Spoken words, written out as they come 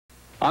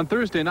On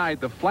Thursday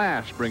night, The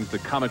Flash brings the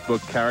comic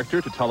book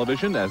character to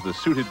television as the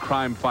suited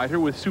crime fighter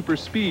with super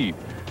speed.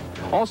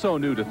 Also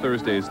new to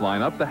Thursday's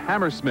lineup, the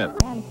Hammersmith.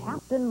 And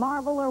Captain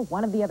Marvel or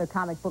one of the other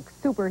comic book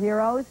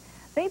superheroes.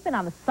 They've been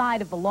on the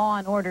side of the law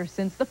and order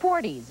since the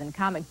 40s, and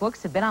comic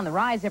books have been on the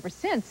rise ever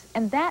since,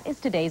 and that is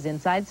today's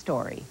Inside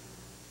Story.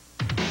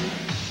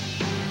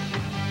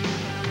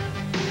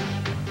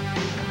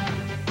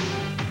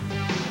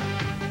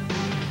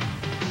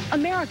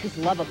 America's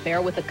love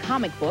affair with the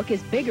comic book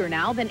is bigger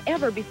now than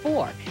ever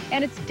before,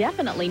 and it's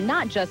definitely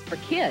not just for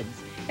kids.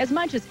 As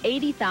much as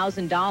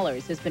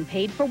 $80,000 has been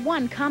paid for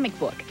one comic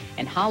book,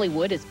 and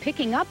Hollywood is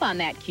picking up on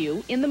that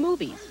cue in the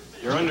movies.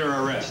 You're under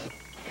arrest.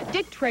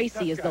 Dick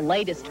Tracy is the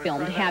latest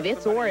film to have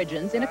its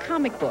origins in a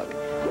comic book.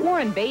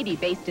 Warren Beatty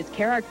based his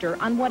character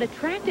on what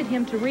attracted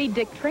him to read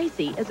Dick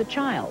Tracy as a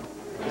child.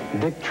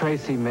 Dick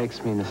Tracy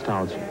makes me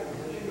nostalgic.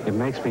 It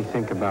makes me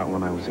think about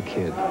when I was a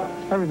kid.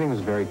 Everything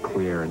was very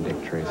clear in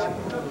Dick Tracy.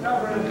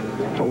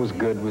 What was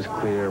good was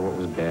clear, what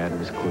was bad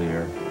was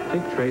clear.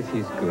 Dick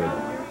Tracy's good.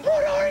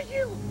 What are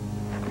you?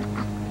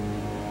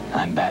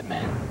 I'm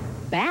Batman.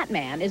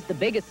 Batman is the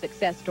biggest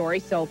success story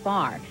so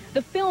far.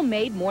 The film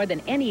made more than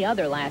any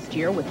other last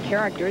year with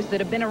characters that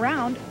have been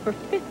around for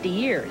 50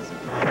 years.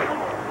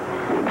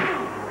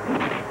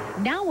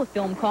 Now a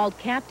film called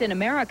Captain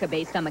America,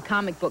 based on the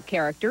comic book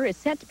character, is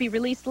set to be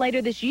released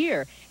later this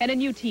year, and a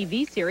new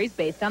TV series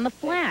based on The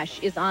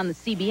Flash is on the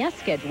CBS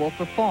schedule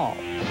for fall.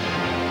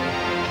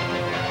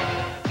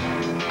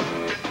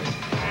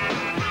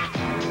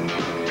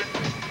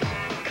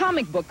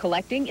 Comic book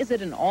collecting is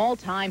at an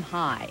all-time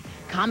high.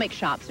 Comic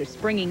shops are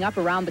springing up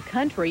around the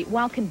country,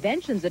 while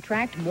conventions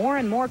attract more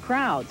and more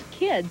crowds,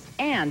 kids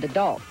and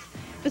adults.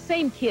 The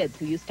same kids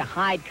who used to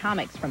hide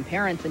comics from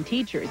parents and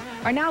teachers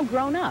are now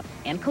grown up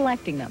and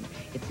collecting them.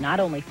 It's not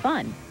only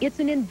fun, it's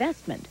an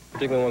investment.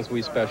 Particularly ones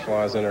we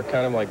specialize in are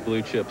kind of like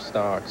blue chip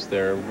stocks.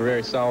 They're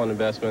very solid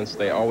investments.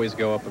 They always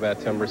go up about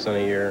 10%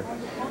 a year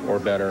or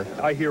better.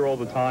 I hear all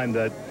the time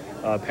that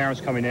parents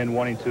coming in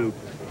wanting to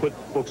put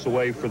books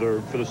away for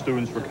the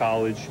students for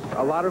college.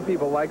 A lot of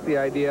people like the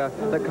idea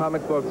that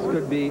comic books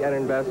could be an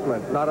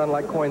investment, not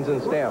unlike coins and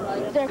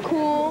stamps. They're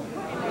cool,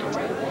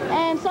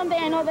 and someday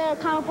I know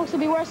that comic books will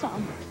be worth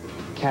something.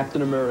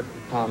 Captain America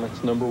Comics,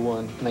 #1,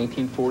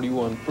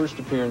 1941, first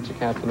appearance of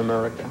Captain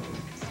America.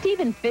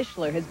 Stephen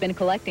Fischler has been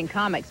collecting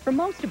comics for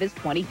most of his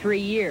 23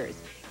 years.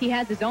 He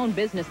has his own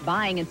business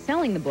buying and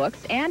selling the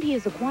books, and he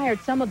has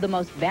acquired some of the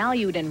most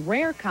valued and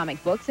rare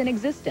comic books in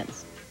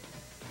existence.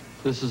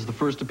 This is the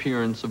first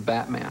appearance of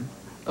Batman.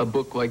 A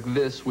book like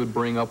this would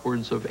bring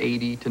upwards of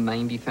 $80,000 to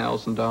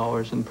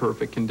 $90,000 in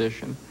perfect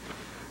condition.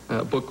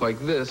 A book like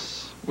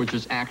this, which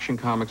is Action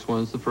Comics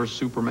 1, is the first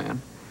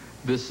Superman.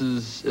 This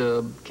is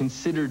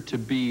considered to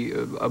be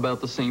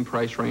about the same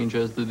price range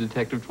as the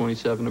Detective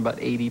 27, about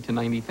 $80,000 to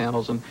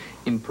 $90,000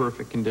 in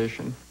perfect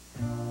condition.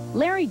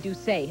 Larry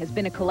Doucet has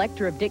been a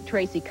collector of Dick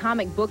Tracy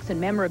comic books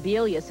and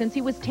memorabilia since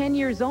he was 10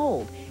 years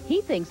old.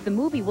 He thinks the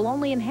movie will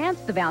only enhance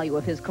the value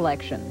of his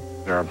collection.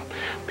 There are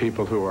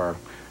people who are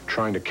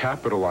trying to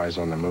capitalize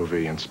on the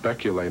movie and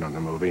speculate on the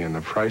movie, and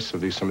the price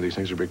of some of these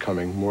things are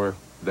becoming more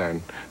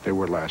than they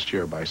were last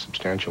year by a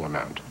substantial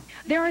amount.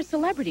 There are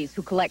celebrities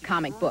who collect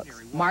comic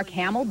books. Mark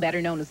Hamill,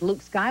 better known as Luke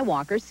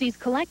Skywalker, sees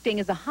collecting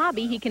as a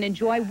hobby he can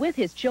enjoy with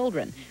his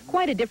children.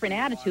 Quite a different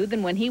attitude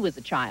than when he was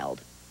a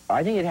child.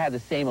 I think it had the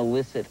same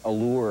illicit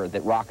allure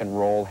that rock and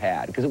roll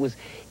had, because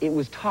it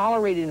was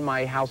tolerated in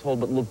my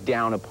household but looked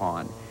down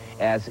upon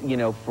as, you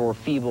know, for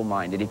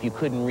feeble-minded if you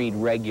couldn't read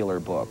regular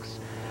books.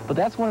 But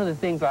that's one of the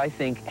things I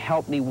think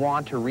helped me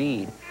want to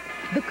read.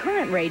 The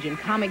current rage in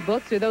comic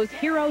books are those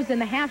heroes in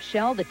the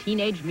half-shell, the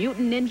Teenage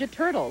Mutant Ninja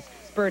Turtles,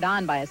 spurred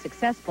on by a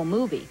successful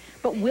movie.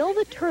 But will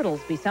the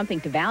Turtles be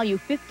something to value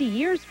 50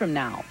 years from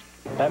now?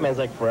 Batman's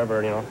like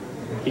forever, you know.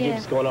 He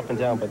keeps going up and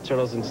down, but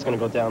Turtles is just going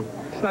to go down.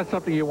 It's not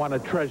something you want to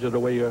treasure the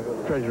way you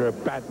treasure a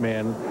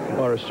Batman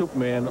or a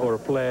Superman or a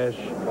Flash.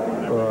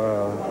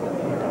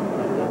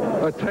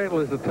 A turtle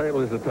is a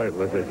turtle is a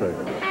turtle, as they say.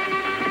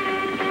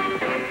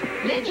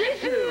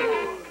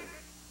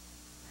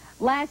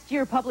 Last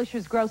year,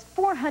 publishers grossed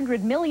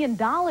 $400 million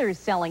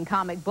selling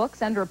comic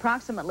books under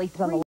approximately